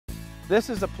This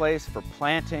is a place for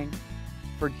planting,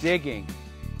 for digging,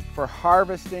 for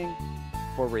harvesting,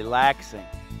 for relaxing.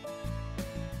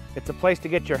 It's a place to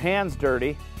get your hands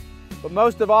dirty, but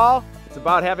most of all, it's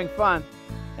about having fun.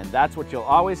 And that's what you'll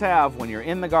always have when you're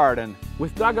in the garden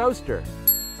with Doug Oster.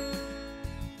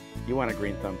 You want a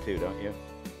green thumb too, don't you?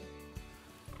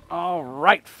 All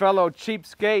right, fellow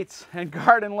cheapskates and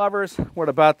garden lovers, what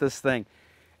about this thing?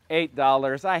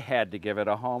 $8. I had to give it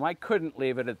a home. I couldn't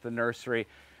leave it at the nursery.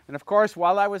 And of course,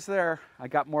 while I was there, I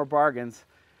got more bargains.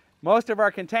 Most of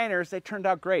our containers, they turned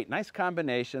out great. Nice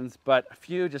combinations, but a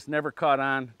few just never caught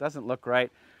on. Doesn't look right.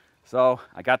 So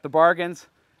I got the bargains.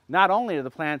 Not only are the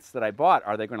plants that I bought,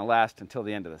 are they going to last until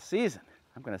the end of the season?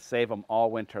 I'm going to save them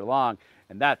all winter long,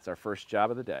 and that's our first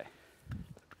job of the day.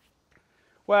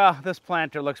 Well, this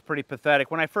planter looks pretty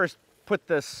pathetic. When I first put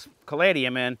this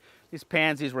caladium in, these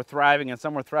pansies were thriving, and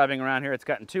some were thriving around here. It's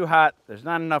gotten too hot. There's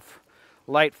not enough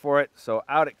light for it, so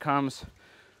out it comes.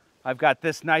 I've got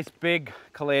this nice big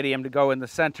caladium to go in the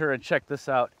center, and check this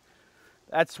out.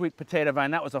 That sweet potato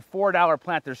vine, that was a $4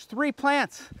 plant. There's 3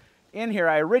 plants in here.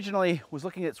 I originally was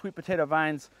looking at sweet potato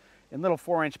vines in little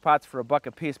 4-inch pots for $1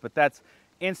 a piece, but that's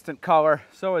instant color.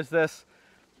 So is this.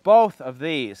 Both of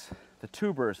these, the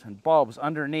tubers and bulbs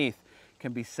underneath,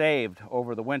 can be saved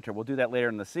over the winter. We'll do that later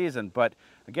in the season, but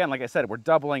again, like I said, we're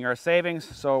doubling our savings,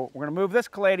 so we're going to move this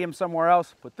caladium somewhere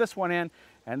else, put this one in,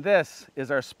 and this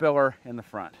is our spiller in the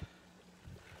front.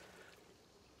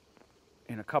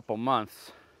 In a couple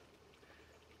months,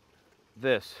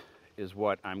 this is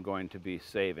what I'm going to be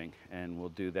saving, and we'll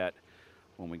do that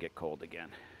when we get cold again.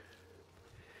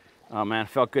 Oh man,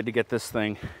 felt good to get this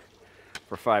thing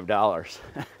for $5.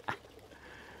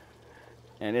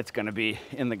 And it's going to be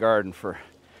in the garden for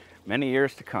many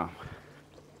years to come.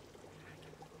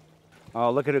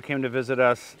 Oh, look at who came to visit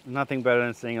us. Nothing better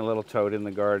than seeing a little toad in the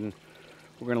garden.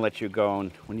 We're going to let you go,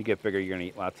 and when you get bigger, you're going to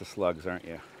eat lots of slugs, aren't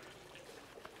you?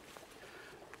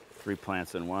 3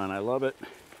 plants in one. I love it.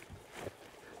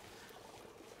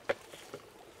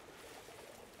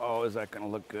 Oh, is that going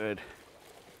to look good?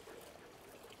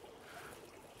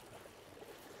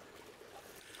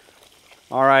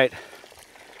 All right.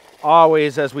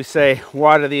 Always, as we say,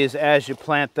 water these as you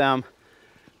plant them.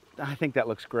 I think that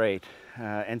looks great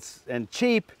and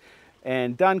cheap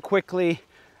and done quickly.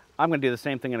 I'm going to do the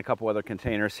same thing in a couple other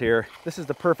containers here. This is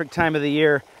the perfect time of the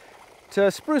year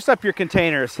to spruce up your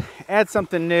containers, add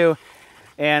something new,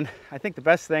 and I think the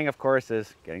best thing, of course,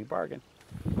 is getting a bargain.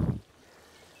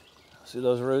 See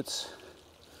those roots?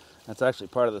 That's actually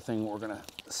part of the thing we're going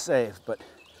to save, but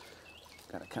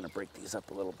got to kind of break these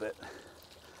up a little bit.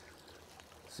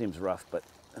 Seems rough, but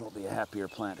it'll be a happier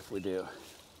plant if we do.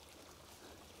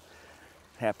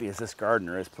 Happy as this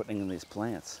gardener is putting in these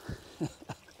plants.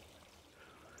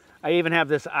 I even have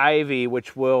this ivy,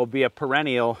 which will be a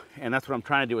perennial, and that's what I'm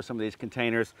trying to do with some of these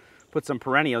containers. Put some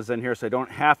perennials in here so I don't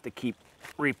have to keep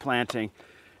replanting,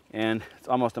 and it's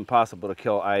almost impossible to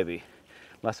kill ivy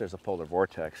unless there's a polar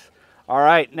vortex. All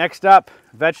right, next up,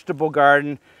 vegetable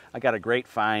garden. I got a great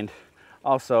find.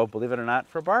 Also, believe it or not,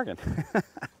 for a bargain.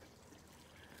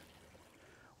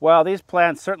 Well, these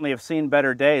plants certainly have seen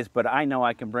better days, but I know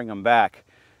I can bring them back.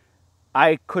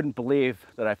 I couldn't believe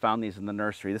that I found these in the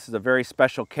nursery. This is a very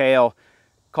special kale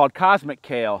called cosmic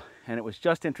kale, and it was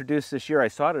just introduced this year. I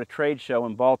saw it at a trade show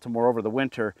in Baltimore over the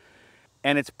winter,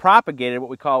 and it's propagated what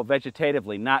we call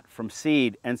vegetatively, not from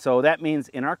seed. And so that means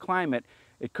in our climate,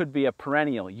 it could be a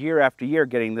perennial, year after year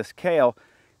getting this kale.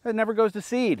 It never goes to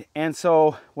seed. And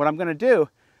so what I'm going to do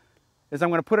is I'm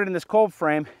going to put it in this cold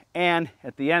frame, and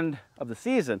at the end of the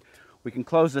season, we can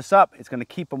close this up. It's going to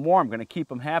keep them warm, going to keep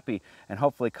them happy, and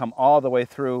hopefully come all the way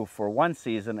through for one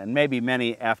season and maybe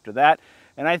many after that.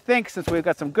 And I think since we've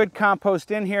got some good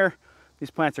compost in here, these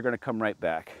plants are going to come right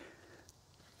back.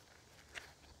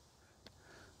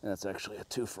 That's actually a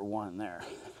 2-for-1 there.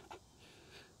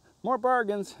 More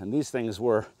bargains, and these things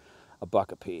were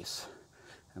 $1 a piece.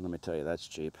 And let me tell you, that's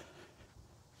cheap.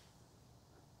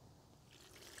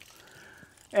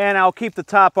 And I'll keep the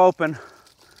top open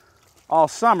all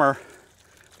summer,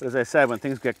 but as I said, when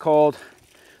things get cold,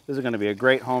 this is going to be a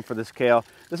great home for this kale.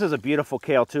 This is a beautiful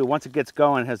kale too. Once it gets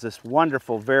going, it has this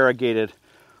wonderful variegated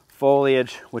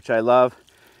foliage, which I love.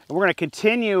 And we're going to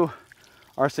continue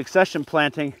our succession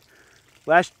planting.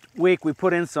 Last week we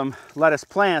put in some lettuce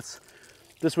plants.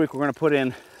 This week we're going to put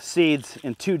in seeds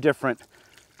in two different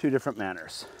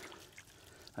manners.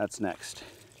 That's next.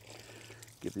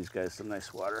 Give these guys some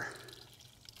nice water.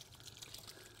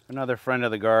 Another friend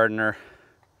of the gardener.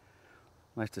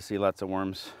 Nice to see lots of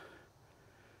worms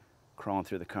crawling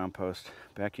through the compost.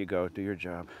 Back you go, do your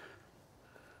job.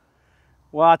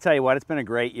 Well, I'll tell you what, it's been a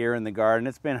great year in the garden.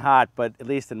 It's been hot, but at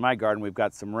least in my garden we've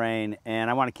got some rain, and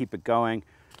I want to keep it going.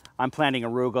 I'm planting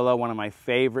arugula, one of my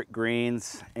favorite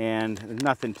greens, and there's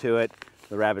nothing to it.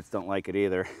 The rabbits don't like it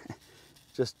either.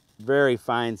 Just very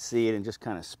fine seed, and just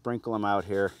kind of sprinkle them out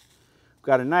here. We've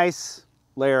got a nice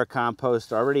layer of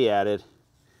compost already added,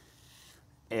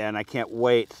 and I can't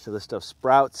wait till this stuff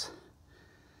sprouts,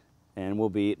 and we'll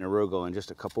be eating arugula in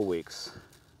just a couple weeks.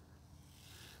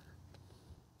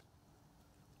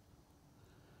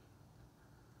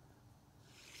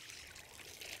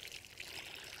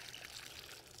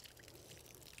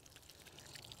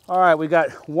 All right, we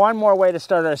got one more way to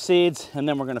start our seeds, and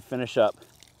then we're going to finish up.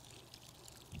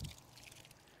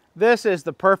 This is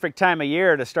the perfect time of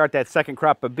year to start that second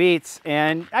crop of beets,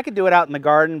 and I could do it out in the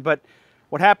garden, but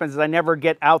what happens is I never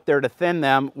get out there to thin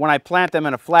them. When I plant them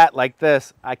in a flat like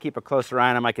this, I keep a closer eye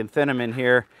on them. I can thin them in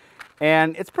here,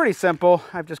 and it's pretty simple.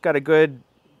 I've just got a good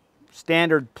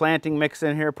standard planting mix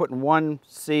in here, putting one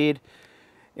seed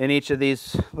in each of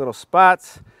these little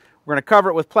spots. We're going to cover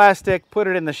it with plastic, put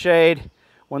it in the shade.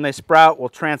 When they sprout, we'll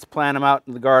transplant them out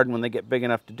in the garden when they get big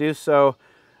enough to do so.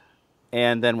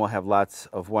 And then we'll have lots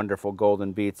of wonderful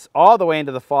golden beets all the way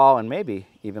into the fall, and maybe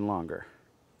even longer.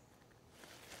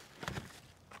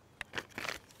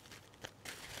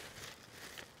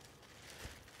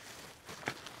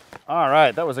 All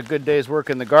right, that was a good day's work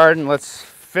in the garden. Let's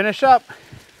finish up.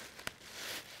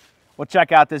 We'll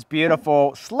check out this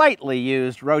beautiful, slightly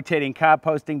used rotating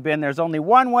composting bin. There's only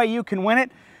one way you can win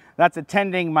it. That's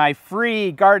attending my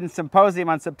free garden symposium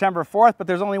on September 4th, but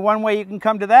there's only one way you can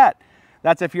come to that.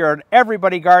 That's if you're an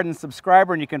Everybody Garden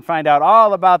subscriber, and you can find out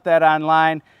all about that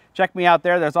online. Check me out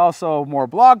there. There's also more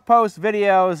blog posts,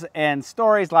 videos, and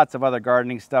stories, lots of other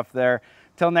gardening stuff there.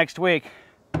 Till next week.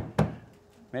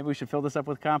 Maybe we should fill this up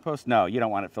with compost? No, you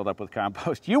don't want it filled up with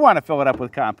compost. You want to fill it up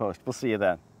with compost. We'll see you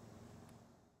then.